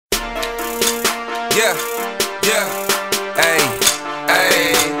Yeah, yeah, ayy,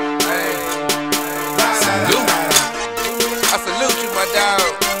 ayy, salute. I salute you, my dog.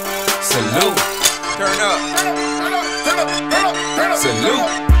 Salute. Turn up. Salute.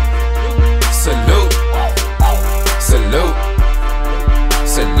 Salute. Salute.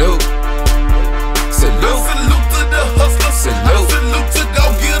 Salute. Salute. Salute to the hustlers. Salute. Salute to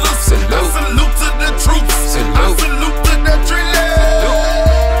go-getters. Salute. Salute to the troops. Salute. Salute to the drillers.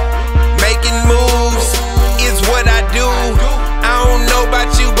 Making moves is what I do. I don't know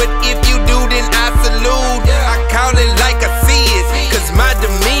about you, but if you do, then I salute. I call it like I see it, cause my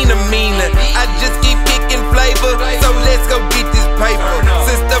demeanor meaner. I just keep kicking flavor, so let's go get this paper.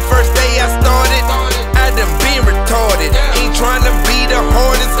 Since the first day I started, I done been retarded. Ain't trying to be the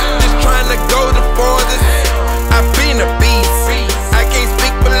hardest, just trying to go the farthest. I've been a beast, I can't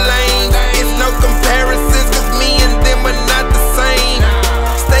speak for lanes. It's no comparisons, cause me and them are not the same.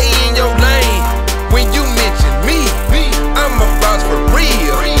 Stay in your lane, when you mention me, I'm a boss for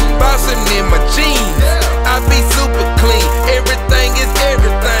real, bossing in my jeans. I be super clean, everything is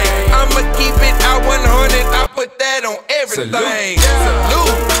everything. I'ma keep it out 100, I put that on everything.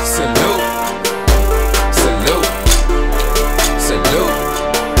 Salute, salute, salute, salute, salute,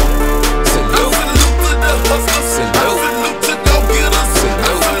 Salute to the hustlers. Salute. Salute to go-getters.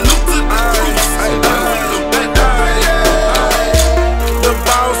 Salute to the troops. Salute to the drillers. The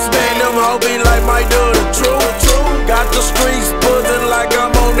boss man, them hoe be like my dude, the truth. Got the streets buzzing like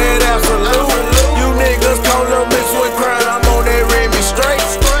I'm on that absolute. You niggas call up mixed with crime, I'm on that Remy straight.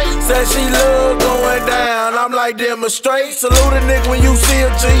 Said she love going down, I'm like demonstrate. Salute a nigga when you see a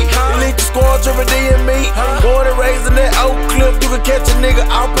G. Elite the squad, triple D and me. Born and raised in that Oak Cliff, you can catch a nigga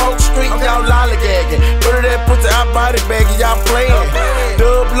out Polk Street. Y'all lollygagging, put that pussy out body bag and y'all playing.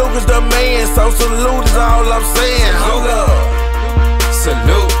 Dub Lucas the man, so salute is all I'm saying. Hold up.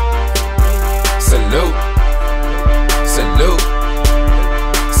 salute.